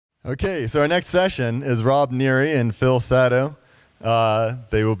Okay, so our next session is Rob Neary and Phil Sadow.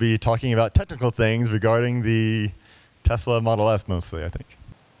 They will be talking about technical things regarding the Tesla Model S mostly, I think.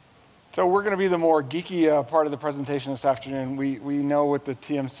 So we're going to be the more geeky part of the presentation this afternoon. We know with the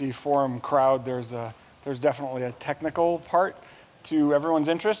TMC forum crowd, there's definitely a technical part to everyone's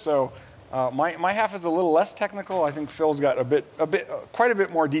interest. So my half is a little less technical. I think Phil's got quite a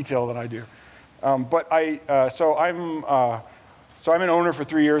bit more detail than I do. So I'm an owner for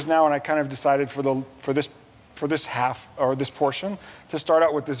 3 years now, and I kind of decided for this half or this portion to start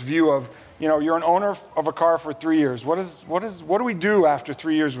out with this view of, you're an owner of a car for 3 years. What do we do after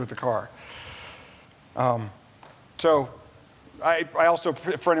 3 years with the car? So I also,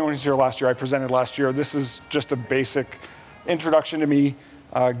 for anyone who's here last year, I presented last year. This is just a basic introduction to me.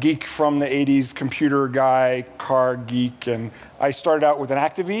 Geek from the 80s, computer guy, car geek, and I started out with an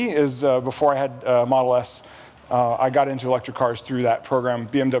Active-E before I had Model S. I got into electric cars through that program,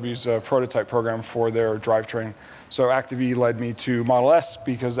 BMW's prototype program for their drivetrain. So Active-E led me to Model S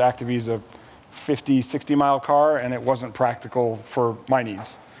because Active-E is a 50, 60-mile car, and it wasn't practical for my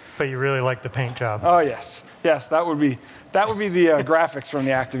needs. But you really like the paint job. Oh, yes. Yes, that would be the graphics from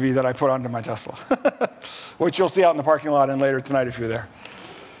the Active-E that I put onto my Tesla, which you'll see out in the parking lot and later tonight if you're there.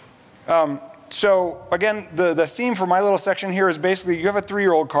 So again, the theme for my little section here is basically you have a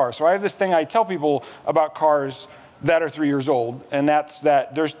 3-year-old car. So I have this thing I tell people about cars that are 3 years old, and that's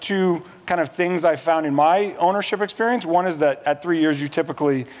that there's two kind of things I found in my ownership experience. One is that at 3 years, you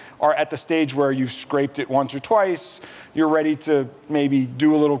typically are at the stage where you've scraped it once or twice. You're ready to maybe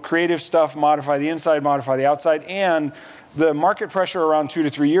do a little creative stuff, modify the inside, modify the outside, and the market pressure around 2 to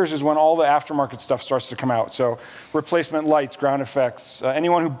 3 years is when all the aftermarket stuff starts to come out. So replacement lights, ground effects.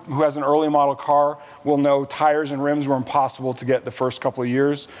 Anyone who has an early model car will know tires and rims were impossible to get the first couple of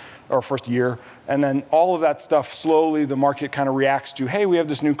years, or first year. And then all of that stuff, slowly the market kind of reacts to, hey, we have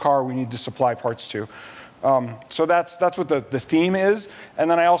this new car we need to supply parts to. So that's what the theme is. And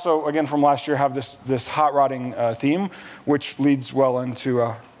then I also, again, from last year, have this hot rodding theme, which leads well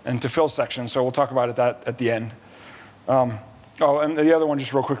into Phil's section. So we'll talk about that at the end. And the other one,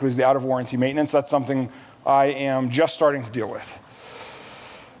 just real quickly, is the out-of-warranty maintenance. That's something I am just starting to deal with.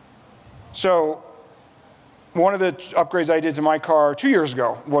 So one of the upgrades I did to my car 2 years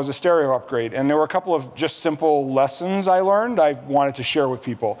ago was a stereo upgrade. And there were a couple of just simple lessons I learned I wanted to share with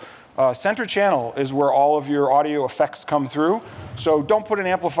people. Center channel is where all of your audio effects come through. So don't put an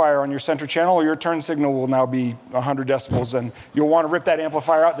amplifier on your center channel, or your turn signal will now be 100 decibels, and you'll want to rip that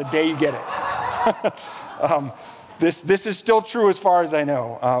amplifier out the day you get it. This is still true as far as I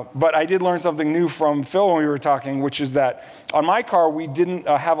know, but I did learn something new from Phil when we were talking, which is that on my car, we didn't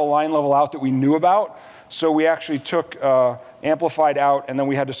have a line level out that we knew about, so we actually took amplified out, and then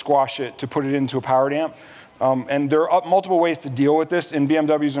we had to squash it to put it into a powered amp. And there are multiple ways to deal with this. In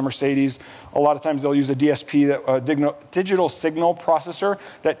BMWs and Mercedes, a lot of times they'll use a DSP, digital signal processor,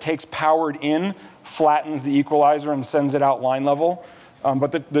 that takes powered in, flattens the equalizer, and sends it out line level.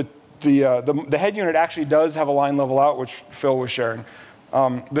 But the head unit actually does have a line level out, which Phil was sharing.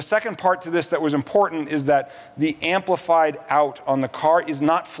 The second part to this that was important is that the amplified out on the car is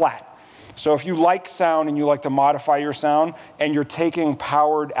not flat. So if you like sound and you like to modify your sound and you're taking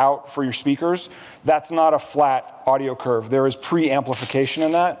powered out for your speakers, that's not a flat audio curve. There is pre-amplification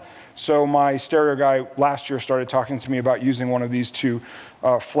in that. So my stereo guy last year started talking to me about using one of these to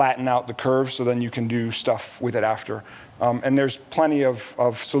flatten out the curve so then you can do stuff with it after. And there's plenty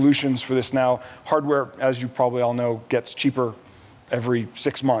of solutions for this now. Hardware, as you probably all know, gets cheaper every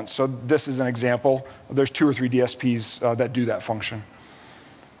 6 months. So this is an example. There's 2 or 3 DSPs that do that function.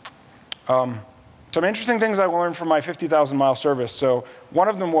 Some interesting things I learned from my 50,000-mile service. So one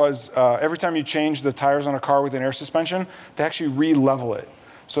of them was every time you change the tires on a car with an air suspension, they actually re-level it.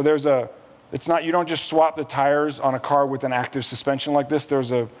 So you don't just swap the tires on a car with an active suspension like this.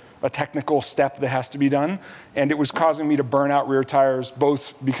 There's a technical step that has to be done, and it was causing me to burn out rear tires,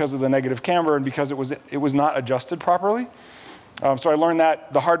 both because of the negative camber and because it was not adjusted properly. So I learned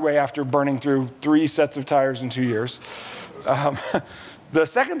that the hard way after burning through 3 sets of tires in 2 years. The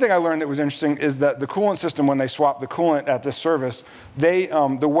second thing I learned that was interesting is that the coolant system, when they swap the coolant at this service, the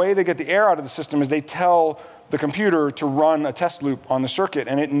way they get the air out of the system is they tell the computer to run a test loop on the circuit,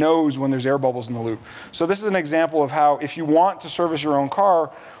 and it knows when there's air bubbles in the loop. So this is an example of how if you want to service your own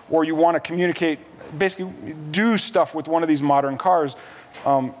car, or you want to communicate, basically do stuff with one of these modern cars,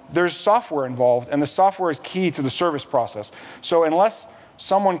 there's software involved, and the software is key to the service process. So unless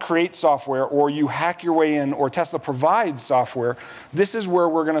someone creates software, or you hack your way in, or Tesla provides software, this is where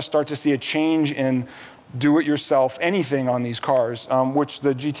we're going to start to see a change in do-it-yourself anything on these cars, which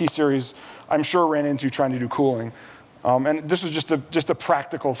the GT series, I'm sure, ran into trying to do cooling. And this was just a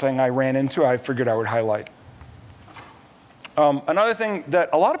practical thing I ran into I figured I would highlight. Another thing that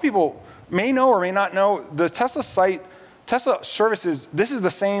a lot of people may know or may not know, the Tesla site, Tesla services, this is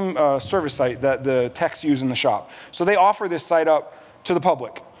the same service site that the techs use in the shop. So they offer this site up to the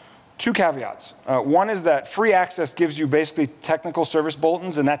public. Two caveats. One is that free access gives you basically technical service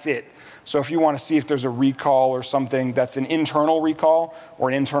bulletins, and that's it. So if you want to see if there's a recall or something that's an internal recall or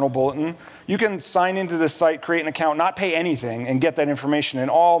an internal bulletin, you can sign into this site, create an account, not pay anything, and get that information.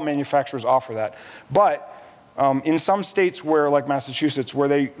 And all manufacturers offer that. But in some states where, like Massachusetts,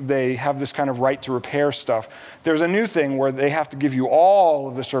 where they have this kind of right to repair stuff, there's a new thing where they have to give you all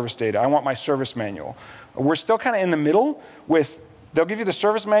of the service data. I want my service manual. We're still kind of in the middle with, they'll give you the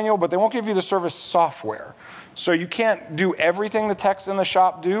service manual, but they won't give you the service software. So you can't do everything the techs in the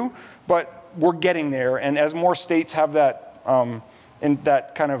shop do, but we're getting there. And as more states have that, in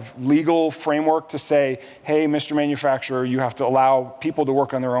that kind of legal framework to say, hey, Mr. Manufacturer, you have to allow people to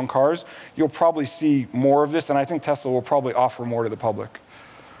work on their own cars, you'll probably see more of this, and I think Tesla will probably offer more to the public.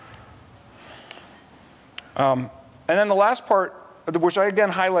 And then the last part, which I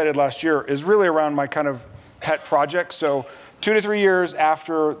again highlighted last year, is really around my kind of pet project. So 2 to 3 years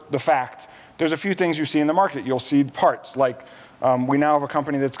after the fact, there's a few things you see in the market. You'll see parts like we now have a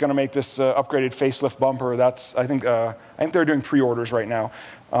company that's going to make this upgraded facelift bumper. That's I think they're doing pre-orders right now.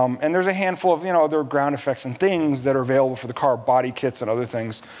 And there's a handful of other ground effects and things that are available for the car, body kits and other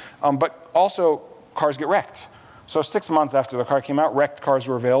things. But also cars get wrecked. So 6 months after the car came out, wrecked cars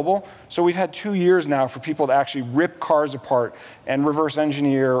were available. So we've had 2 years now for people to actually rip cars apart and reverse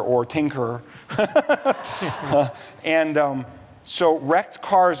engineer or tinker. So wrecked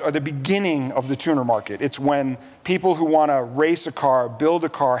cars are the beginning of the tuner market. It's when people who want to race a car, build a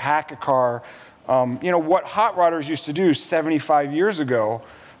car, hack a car, what hot rodders used to do 75 years ago,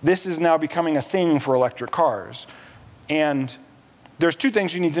 this is now becoming a thing for electric cars. And there's 2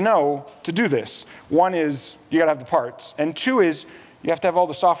 things you need to know to do this. One is you got to have the parts, and 2 is you have to have all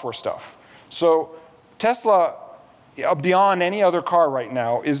the software stuff. So Tesla, beyond any other car right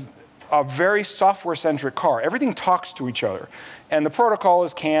now, is a very software-centric car. Everything talks to each other. And the protocol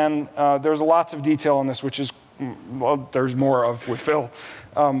is CAN. There's lots of detail on this, which is, well, there's more of with Phil.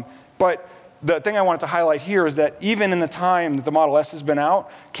 But the thing I wanted to highlight here is that even in the time that the Model S has been out,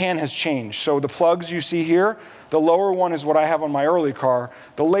 CAN has changed. So the plugs you see here, the lower one is what I have on my early car.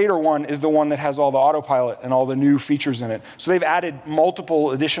 The later one is the one that has all the autopilot and all the new features in it. So they've added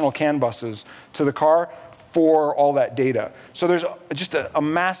multiple additional CAN buses to the car for all that data. So there's just a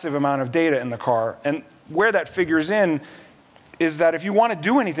massive amount of data in the car. And where that figures in is that if you want to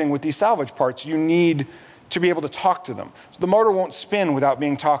do anything with these salvage parts, you need to be able to talk to them. So the motor won't spin without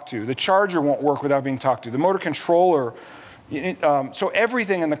being talked to. The charger won't work without being talked to. The motor controller, so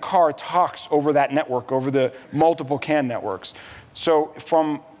everything in the car talks over that network, over the multiple CAN networks. So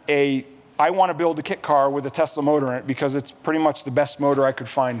from I want to build a kit car with a Tesla motor in it because it's pretty much the best motor I could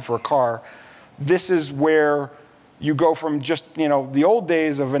find for a car, this is where you go from just the old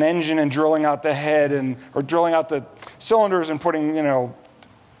days of an engine and drilling out the head or drilling out the cylinders and putting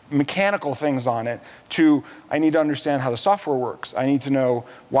mechanical things on it to I need to understand how the software works. I need to know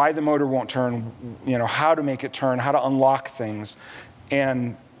why the motor won't turn, how to make it turn, how to unlock things.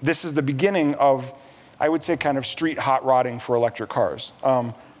 And this is the beginning of, I would say, kind of street hot rodding for electric cars.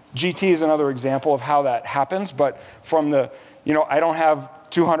 GT is another example of how that happens, but from the, I don't have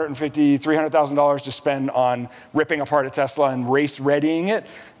 $250,000, $300,000 to spend on ripping apart a Tesla and race readying it.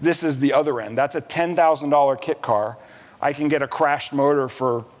 This is the other end. That's a $10,000 kit car. I can get a crashed motor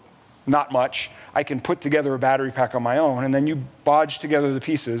for not much. I can put together a battery pack on my own, and then you bodge together the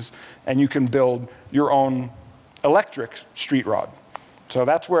pieces, and you can build your own electric street rod. So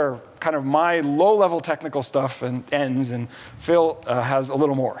that's where kind of my low-level technical stuff ends, and Phil has a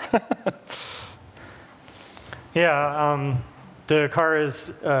little more. Yeah. The car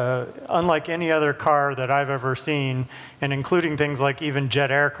is unlike any other car that I've ever seen, and including things like even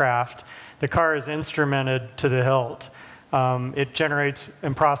jet aircraft, the car is instrumented to the hilt. It generates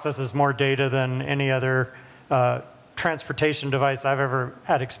and processes more data than any other transportation device I've ever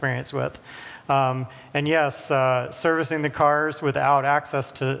had experience with. And yes, servicing the cars without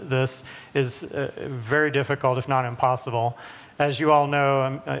access to this is very difficult, if not impossible. As you all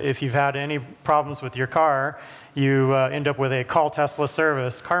know, if you've had any problems with your car, you end up with a call Tesla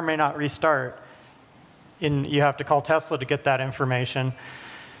service. Car may not restart. You have to call Tesla to get that information.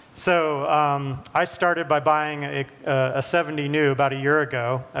 So I started by buying a 70 new about a year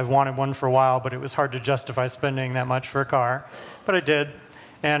ago. I've wanted one for a while, but it was hard to justify spending that much for a car. But I did.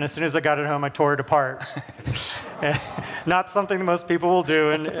 And as soon as I got it home, I tore it apart. Not something that most people will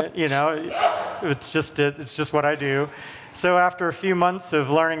do. And It's just what I do. So after a few months of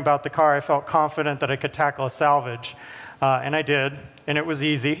learning about the car, I felt confident that I could tackle a salvage. And I did, and it was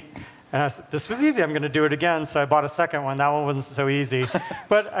easy. And I said, this was easy, I'm going to do it again. So I bought a second one. That one wasn't so easy.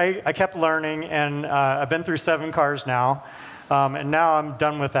 But I kept learning, and I've been through 7 cars now. And now I'm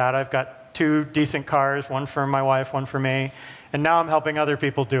done with that. I've got 2 decent cars, one for my wife, one for me. And now I'm helping other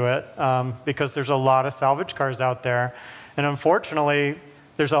people do it because there's a lot of salvage cars out there. And unfortunately,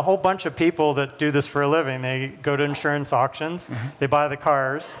 there's a whole bunch of people that do this for a living. They go to insurance auctions, they buy the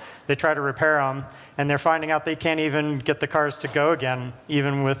cars, they try to repair them, and they're finding out they can't even get the cars to go again,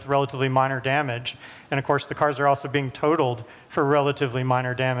 even with relatively minor damage. And of course, the cars are also being totaled for relatively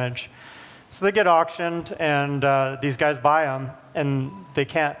minor damage. So they get auctioned, and these guys buy them, and they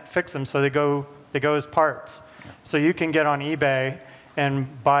can't fix them, so they go as parts. So you can get on eBay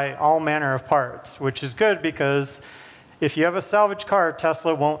and buy all manner of parts, which is good because if you have a salvage car,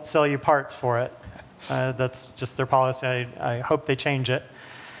 Tesla won't sell you parts for it. That's just their policy. I hope they change it.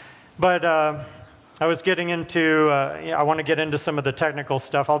 But I was getting into, I want to get into some of the technical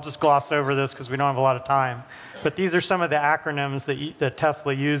stuff. I'll just gloss over this because we don't have a lot of time. But these are some of the acronyms that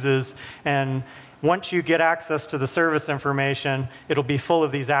Tesla uses. And once you get access to the service information, it'll be full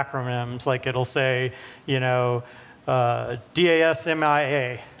of these acronyms. Like it'll say, you know,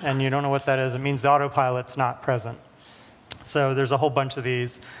 DASMIA. And you don't know what that is. It means the autopilot's not present. So there's a whole bunch of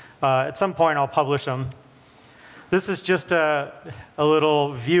these. At some point, I'll publish them. This is just a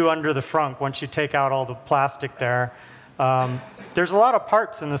little view under the frunk once you take out all the plastic there. There's a lot of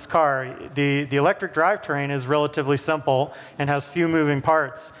parts in this car. The electric drivetrain is relatively simple and has few moving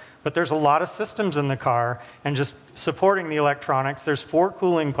parts. But there's a lot of systems in the car. And just supporting the electronics, there's 4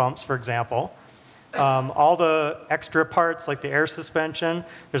 cooling pumps, for example. All the extra parts, like the air suspension,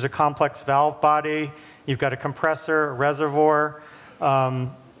 there's a complex valve body. You've got a compressor, a reservoir.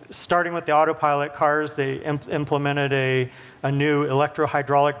 Starting with the autopilot cars, they implemented a new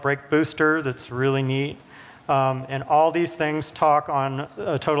electro-hydraulic brake booster that's really neat. And all these things talk on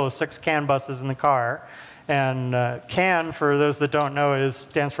a total of 6 CAN buses in the car. And CAN, for those that don't know,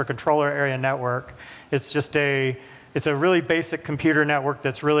 stands for Controller Area Network. It's just it's a really basic computer network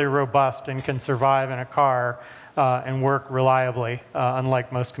that's really robust and can survive in a car and work reliably,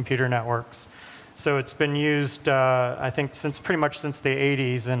 unlike most computer networks. So it's been used, I think, pretty much since the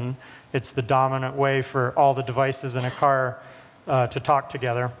 80s, and it's the dominant way for all the devices in a car to talk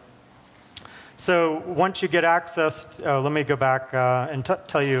together. So once you get access, let me go back and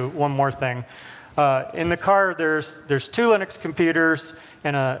tell you one more thing. In the car, there's 2 Linux computers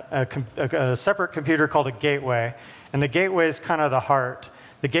and a separate computer called a gateway. And the gateway is kind of the heart.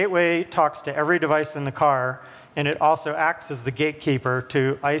 The gateway talks to every device in the car, and it also acts as the gatekeeper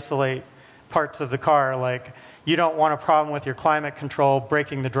to isolate parts of the car, like you don't want a problem with your climate control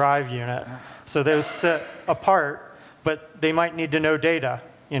breaking the drive unit. So those sit apart, but they might need to know data,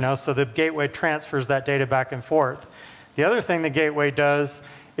 you know, so the gateway transfers that data back and forth. The other thing the gateway does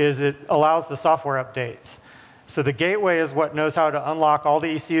is it allows the software updates. So the gateway is what knows how to unlock all the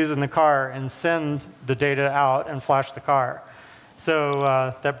ECUs in the car and send the data out and flash the car.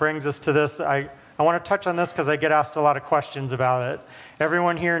 So that brings us to this. I want to touch on this because I get asked a lot of questions about it.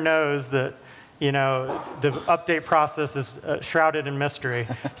 Everyone here knows that, you know, the update process is shrouded in mystery.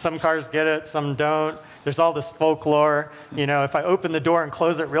 Some cars get it, some don't. There's all this folklore. You know, if I open the door and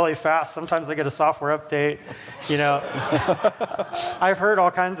close it really fast, sometimes I get a software update. You know, I've heard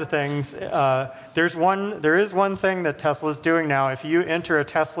all kinds of things. There is one thing that Tesla's doing now. If you enter a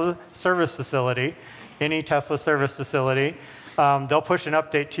Tesla service facility, any Tesla service facility, they'll push an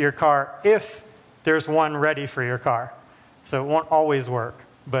update to your car if there's one ready for your car. So it won't always work,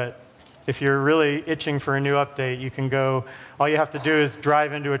 but if you're really itching for a new update, you can go, all you have to do is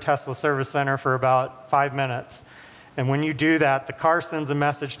drive into a Tesla service center for about 5 minutes. And when you do that, the car sends a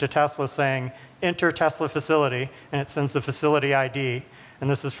message to Tesla saying, enter Tesla facility, and it sends the facility ID. And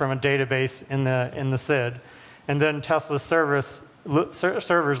this is from a database in the SID. And then Tesla's servers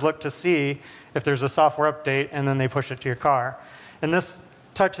look to see if there's a software update, and then they push it to your car. And this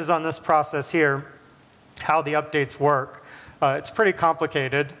touches on this process here, how the updates work. It's pretty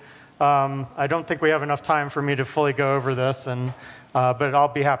complicated. I don't think we have enough time for me to fully go over this, but I'll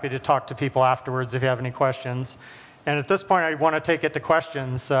be happy to talk to people afterwards if you have any questions. And at this point, I want to take it to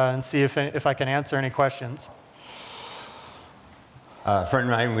questions and see if I can answer any questions. A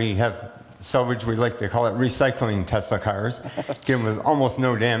friend and I, we have salvage, we like to call it recycling Tesla cars, give them with almost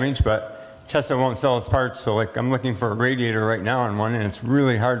no damage, but Tesla won't sell its parts, so like I'm looking for a radiator right now on one, and it's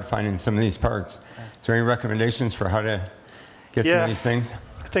really hard finding some of these parts. Is there any recommendations for how to get some of these things?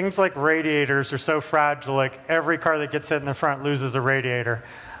 Things like radiators are so fragile, like every car that gets hit in the front loses a radiator.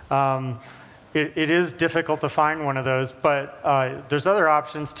 it is difficult to find one of those, but there's other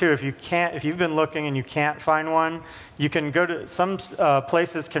options too. If you've been looking and you can't find one, you can go to some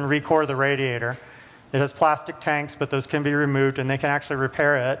places can recore the radiator. It has plastic tanks, but those can be removed, and they can actually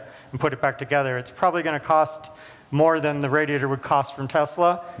repair it and put it back together. It's probably going to cost more than the radiator would cost from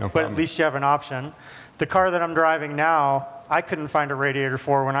Tesla, but at least you have an option. The car that I'm driving now, I couldn't find a radiator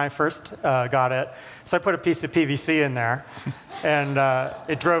for when I first got it, so I put a piece of PVC in there, and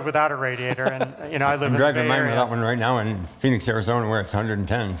it drove without a radiator. And I live in the Bay Area. I'm driving mine without one right now in Phoenix, Arizona, where it's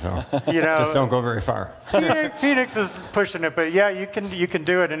 110. So just don't go very far. Phoenix is pushing it, but yeah, you can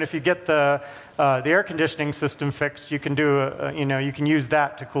do it. And if you get the air conditioning system fixed, you can do you can use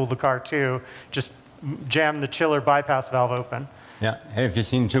that to cool the car too. Just jam the chiller bypass valve open. Yeah, have you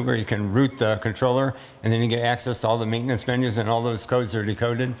seen too where you can root the controller and then you get access to all the maintenance menus and all those codes are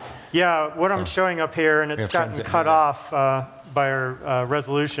decoded? Yeah, what I'm showing up here, and it's gotten cut off by our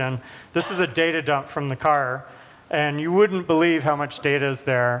resolution. This is a data dump from the car, and you wouldn't believe how much data is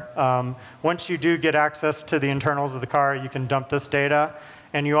there. Once you do get access to the internals of the car, you can dump this data.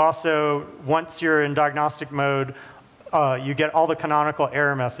 And you also, once you're in diagnostic mode, you get all the canonical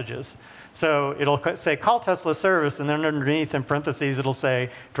error messages. So it'll say, call Tesla service, and then underneath, in parentheses, it'll say,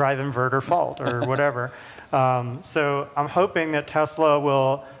 drive inverter fault, or whatever. So I'm hoping that Tesla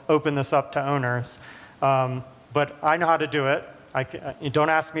will open this up to owners. But I know how to do it. You don't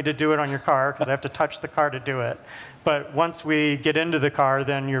ask me to do it on your car, because I have to touch the car to do it. But once we get into the car,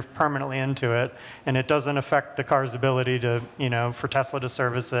 then you're permanently into it, and it doesn't affect the car's ability to, for Tesla to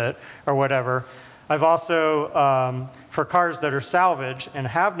service it, or whatever. I've also, for cars that are salvage and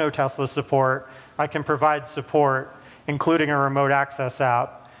have no Tesla support, I can provide support, including a remote access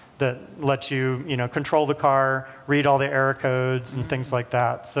app that lets you, control the car, read all the error codes and things like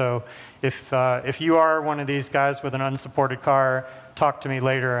that. So if you are one of these guys with an unsupported car, talk to me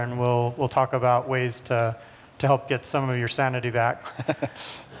later, and we'll talk about ways to help get some of your sanity back.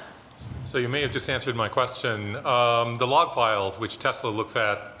 So you may have just answered my question. The log files, which Tesla looks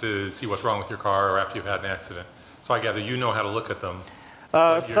at to see what's wrong with your car or after you've had an accident. So I gather you know how to look at them.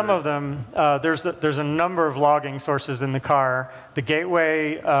 Some of them. There's a number of logging sources in the car. The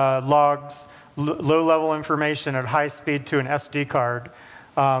gateway logs low-level information at high speed to an SD card.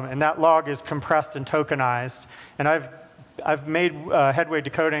 And that log is compressed and tokenized. And I've made headway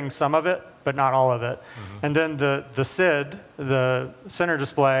decoding some of it, but not all of it. Mm-hmm. And then the SID, the center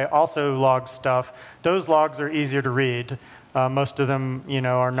display, also logs stuff. Those logs are easier to read. Most of them,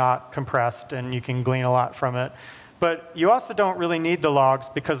 are not compressed, and you can glean a lot from it. But you also don't really need the logs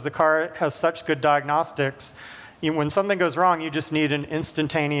because the car has such good diagnostics. When something goes wrong, you just need an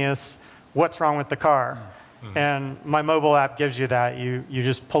instantaneous, what's wrong with the car? Mm-hmm. And my mobile app gives you that. You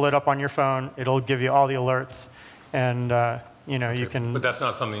just pull it up on your phone. It'll give you all the alerts. And you can. But that's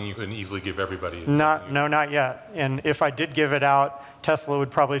not something you can easily give everybody. No, not yet. And if I did give it out, Tesla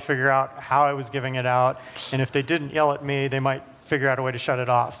would probably figure out how I was giving it out. And if they didn't yell at me, they might figure out a way to shut it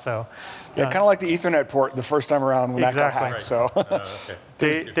off. So. Yeah, kind of like the Ethernet port the first time around when exactly. that got hacked. So.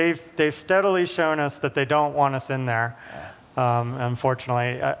 Okay. They've steadily shown us that they don't want us in there.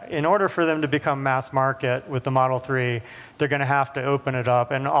 Unfortunately, in order for them to become mass market with the Model 3, they're going to have to open it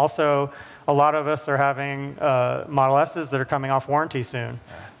up. And also, a lot of us are having Model S's that are coming off warranty soon.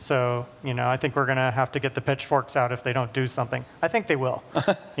 So, I think we're going to have to get the pitchforks out if they don't do something. I think they will.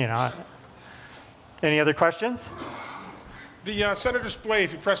 Any other questions? The center display,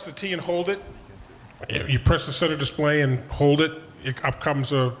 if you press the T and hold it, you press the center display and hold it, up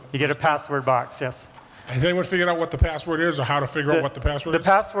comes a... You get a password box, yes. Has anyone figured out what the password is or how to figure out what the password is? The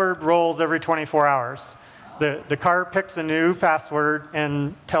password rolls every 24 hours. The car picks a new password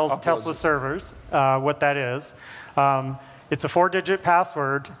and tells Tesla servers what that is. It's a 4-digit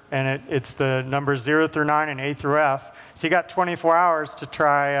password, and it's the numbers 0 through 9 and A through F. So you got 24 hours to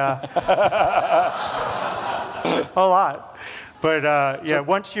try a lot. But yeah,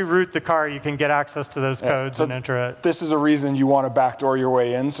 once you root the car, you can get access to those codes and enter it. This is a reason you want to backdoor your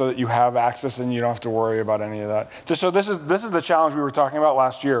way in so that you have access and you don't have to worry about any of that. So this is the challenge we were talking about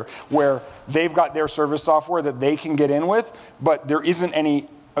last year, where they've got their service software that they can get in with, but there isn't any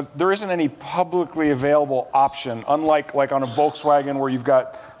publicly available option, unlike like on a Volkswagen where you've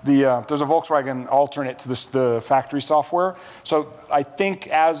got there's a Volkswagen alternate to the factory software. So I think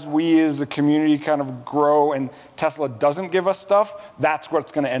as we as a community kind of grow and Tesla doesn't give us stuff, that's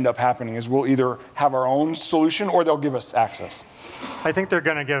what's going to end up happening is we'll either have our own solution or they'll give us access. I think they're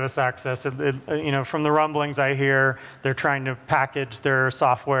going to give us access. From the rumblings I hear, they're trying to package their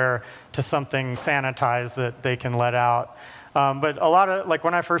software to something sanitized that they can let out. But a lot of, like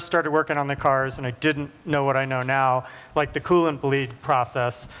when I first started working on the cars and I didn't know what I know now, like the coolant bleed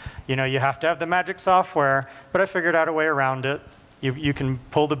process, you know, you have to have the magic software, but I figured out a way around it. You can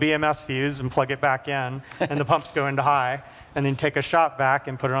pull the BMS fuse and plug it back in, and the pumps go into high, and then take a shot back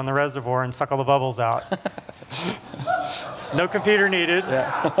and put it on the reservoir and suck all the bubbles out. No computer needed.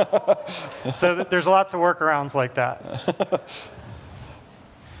 Yeah. So there's lots of workarounds like that.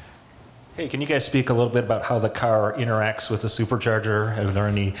 Hey, can you guys speak a little bit about how the car interacts with the supercharger? Are there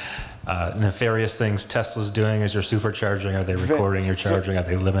any nefarious things Tesla's doing as you're supercharging? Are they recording your charging? Are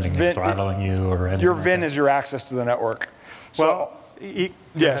they limiting and throttling you or anything? Your VIN is your access to the network. So,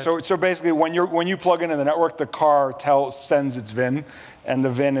 well, so basically when you plug into the network, the car sends its VIN, and the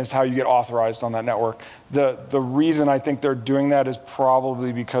VIN is how you get authorized on that network. The reason I think they're doing that is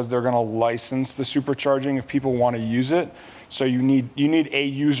probably because they're going to license the supercharging if people want to use it. So you need a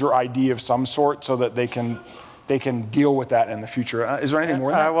user ID of some sort so that they can deal with that in the future. Is there anything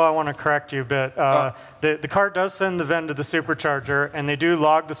more than that? Well, I want to correct you a bit. The car does send the VIN to the supercharger, and they do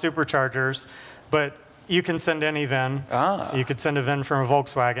log the superchargers, but you can send any VIN. You could send a VIN from a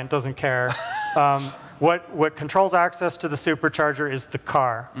Volkswagen. It doesn't care. What controls access to the supercharger is the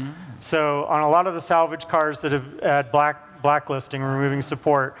car. So on a lot of the salvage cars that have had blacklisting, removing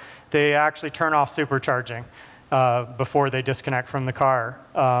support, they actually turn off supercharging before they disconnect from the car.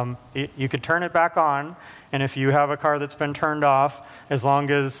 You could turn it back on, and if you have a car that's been turned off, as long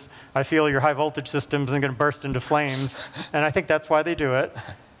as I feel your high voltage system isn't going to burst into flames, and I think that's why they do it,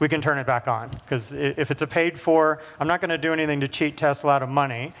 we can turn it back on. Because if it's a paid for, I'm not going to do anything to cheat Tesla out of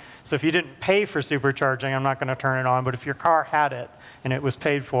money. So if you didn't pay for supercharging, I'm not going to turn it on. But if your car had it and it was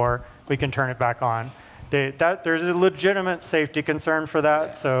paid for, we can turn it back on. There's a legitimate safety concern for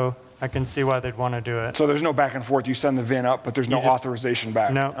that, so I can see why they'd want to do it. So there's no back and forth. You send the VIN up, but there's no authorization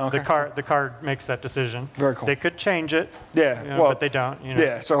back. No, okay. the car makes that decision. Very cool. They could change it. Yeah, you know, but they don't. You know.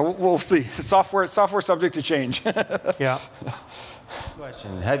 Yeah, so we'll see. Software subject to change. Yeah.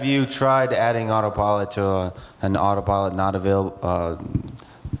 Question: have you tried adding autopilot to an autopilot not available?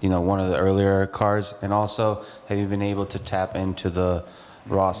 You know, one of the earlier cars, and also have you been able to tap into the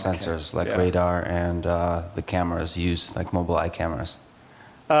raw sensors like radar and the cameras used, like mobile eye cameras?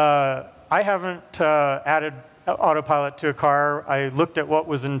 I haven't added autopilot to a car. I looked at what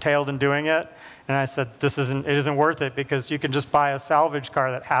was entailed in doing it, and I said, it isn't worth it, because you can just buy a salvage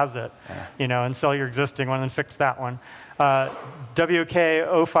car that has it, you know, and sell your existing one and fix that one.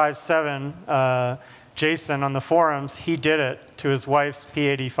 WK057, Jason on the forums, he did it to his wife's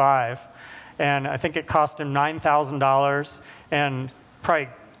P85, and I think it cost him $9,000 and probably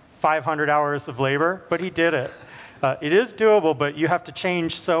 500 hours of labor, but he did it. It is doable, but you have to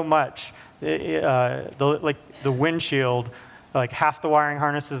change so much. Like the windshield, like half the wiring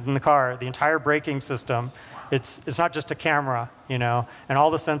harnesses in the car, the entire braking system. It's not just a camera, you know, and all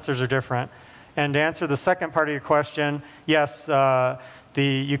the sensors are different. And to answer the second part of your question, yes,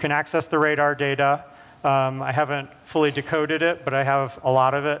 you can access the radar data. I haven't fully decoded it, but I have a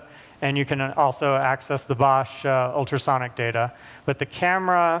lot of it. And you can also access the Bosch ultrasonic data. But the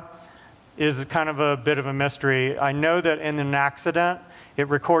camera is kind of a bit of a mystery. I know that in an accident, it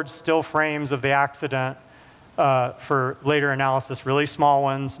records still frames of the accident for later analysis, really small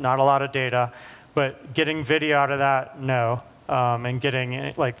ones, not a lot of data. But getting video out of that, no. And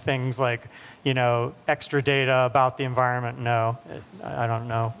getting like things like, you know, extra data about the environment, no. I don't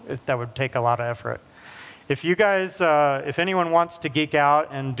know if that would take a lot of effort. If you guys, if anyone wants to geek out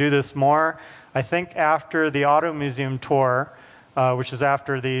and do this more, I think after the Auto Museum tour, which is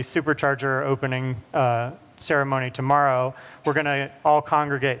after the supercharger opening ceremony tomorrow, we're going to all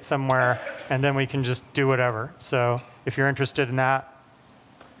congregate somewhere, and then we can just do whatever. So if you're interested in that,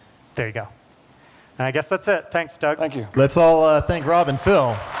 there you go. And I guess that's it. Thanks, Doug. Thank you. Let's all thank Rob and Phil.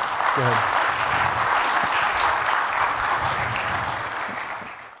 Go ahead.